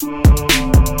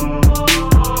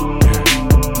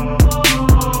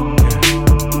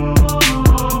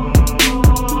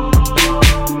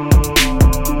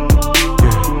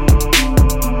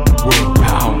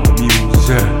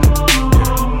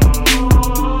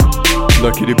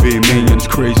Lucky to be me in this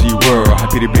crazy world.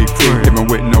 Happy to be free, even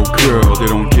with no girl. They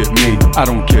don't get me, I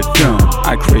don't get them.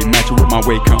 I create magic with my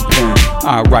Wacom pen.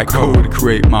 I write code to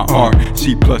create my art.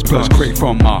 C++ create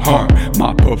from my heart.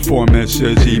 My performance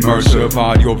is immersive,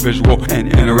 audio, visual,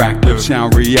 and interactive.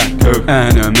 Sound reactive,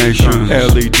 animation,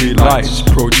 LED lights,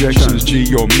 projections,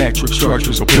 geometric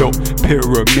structures are built.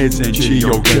 Pyramids and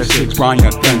geodesics. Brian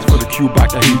Thens for the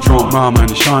cubahedron. My mind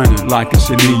is shining like it's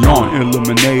a neon,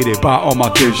 illuminated by all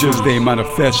my visions. They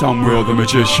manifest, I'm real, the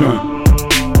magician.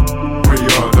 We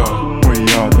are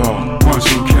the ones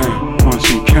who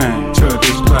came to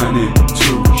this planet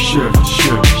to shift.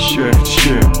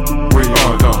 We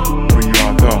are the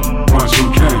ones who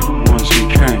came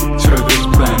to this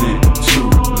planet to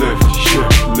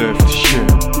lift shit.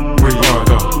 We are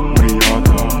the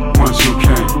ones who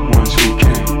came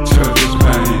to this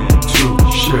planet to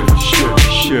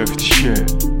shift shit.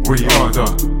 We are the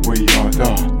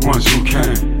ones who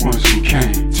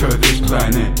came to this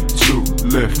planet to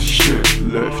lift shit.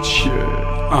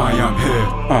 I am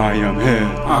here,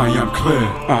 I am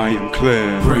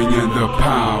clear, bringing the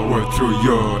power through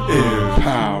your ear.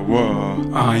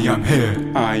 I am here,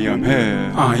 I am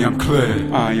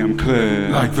clear,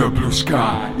 like the blue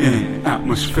sky in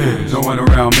atmospheres. No one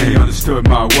around me understood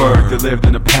my word. They lived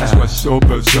in the past, was so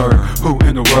berserk. Who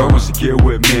in the world wants to get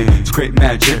with me? It's great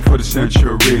magic for the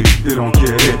century. They don't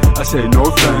get it, I say no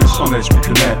offense, unless we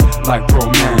connect like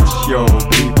romance. Yo,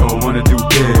 people wanna do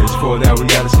biz, for that we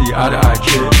gotta see eye to eye,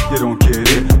 kid. They don't get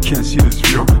it, can't see this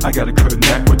view. I gotta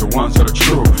connect with the ones that are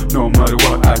true. No matter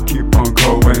what, I keep on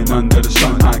going. Under the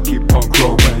sun, I keep on growing.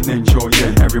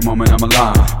 Enjoying every moment I'm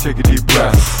alive. Take a deep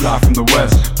breath, live from the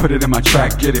west. Put it in my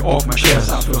track, get it off my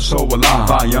chest. I feel so alive,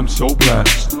 I am so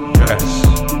blessed. Yes,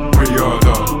 we are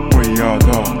the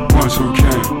ones who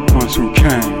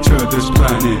came to this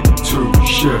planet to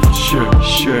shift.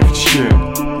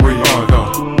 We are the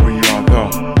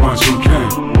ones who came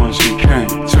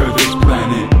to this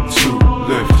planet to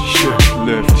lift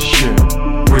shit.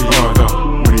 We are the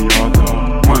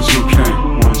ones who came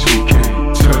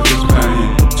to this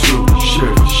planet to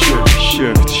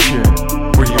shift shit.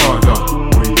 We are the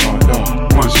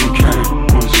ones who came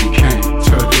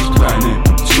to this planet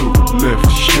to lift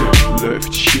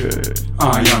shit. I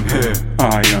am here,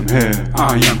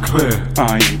 I am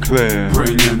clear,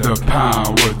 bringing the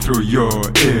power through your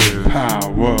ear.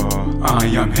 I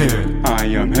am here,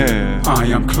 I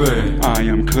am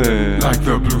clear, like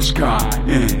the blue sky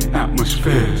in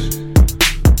atmospheres.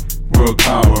 World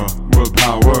power,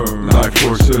 life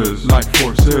forces,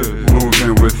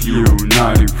 moving with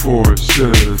uniting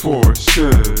forces.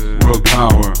 World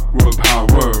power,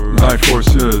 life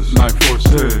forces,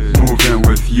 moving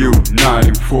with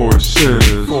uniting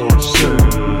forces.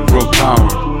 World power,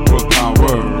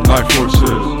 life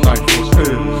forces,